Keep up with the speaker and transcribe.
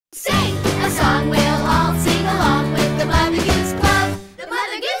Sing a song, we'll all sing along with the Mother Goose Club. The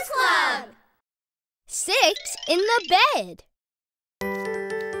Mother Goose Club. 6 in the bed.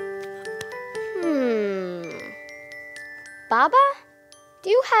 Baba, do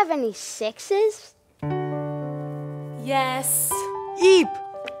you have any 6s? Yes. Eep,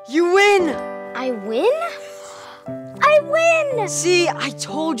 you win! I win? I win! See, I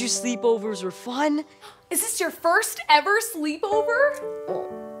told you sleepovers were fun. Is this your first ever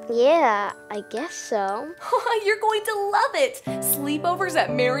sleepover? Yeah, I guess so. You're going to love it. Sleepovers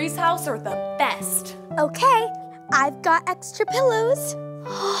at Mary's house are the best. Okay, I've got extra pillows.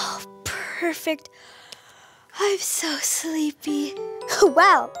 Oh, perfect. I'm so sleepy.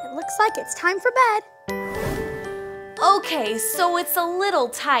 Well, it looks like it's time for bed. Okay, so it's a little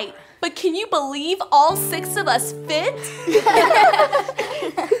tight, but can you believe all 6 of us fit?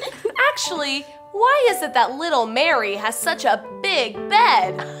 Actually, why is it that little Mary has such a big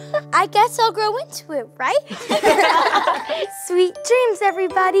bed? I guess I'll grow into it, right? Sweet dreams,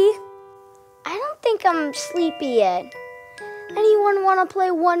 everybody. I don't think I'm sleepy yet. Anyone want to play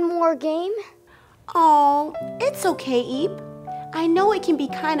one more game? Oh, it's okay, Eep. I know it can be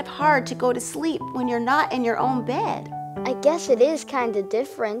kind of hard to go to sleep when you're not in your own bed. I guess it is kind of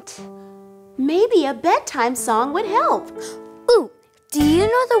different. Maybe a bedtime song would help. Ooh, do you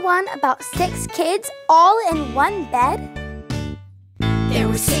know the one about 6 kids all in one bed? There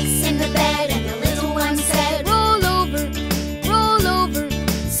were 6 in the bed, and the little one said, roll over, roll over.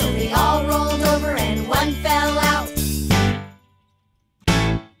 So they all rolled over, and one fell out.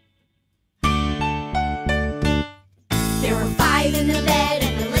 There were 5 in the bed,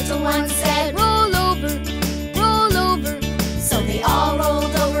 and the little one said, roll over, roll over. So they all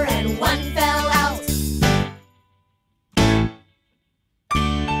rolled over, and one fell out.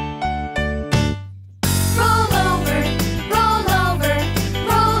 Roll over, roll over,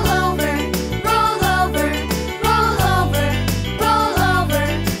 roll over, roll over, roll over, roll over,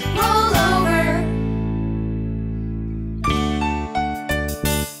 roll over.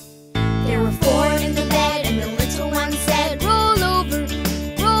 There were 4 in the bed, and the little one said, roll over,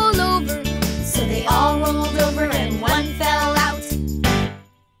 roll over. So they all rolled over, and one fell out.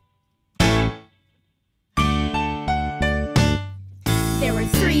 There were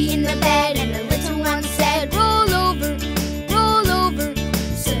 3 in the bed, and the little one said, roll over, roll over.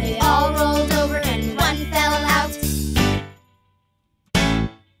 So they all rolled over, and one fell out.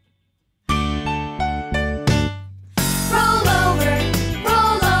 Roll over,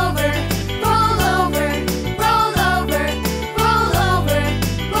 roll over, roll over, roll over, roll over,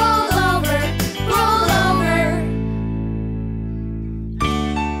 roll over, roll over.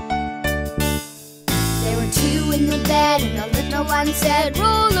 There were 2 in the bed, and the little one said,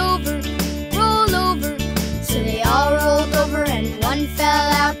 roll over, roll over. So they all rolled over, and one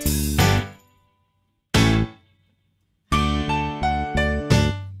fell out.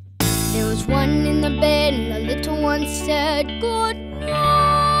 There was 1 in the bed, and the little one said, good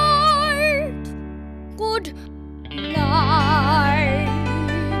night, good night,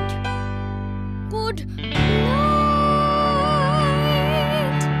 good night.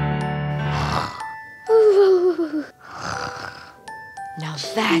 Now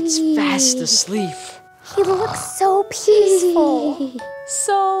that's fast asleep. He looks so peaceful.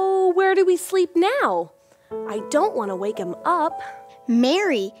 So where do we sleep now? I don't want to wake him up.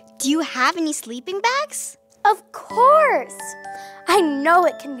 Mary, do you have any sleeping bags? Of course. I know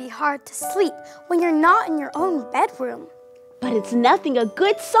it can be hard to sleep when you're not in your own bedroom. But it's nothing a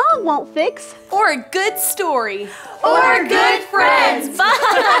good song won't fix. Or a good story. Or good friends.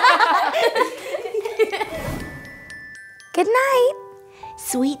 Good night.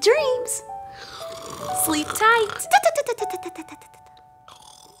 Sweet dreams. Sleep tight.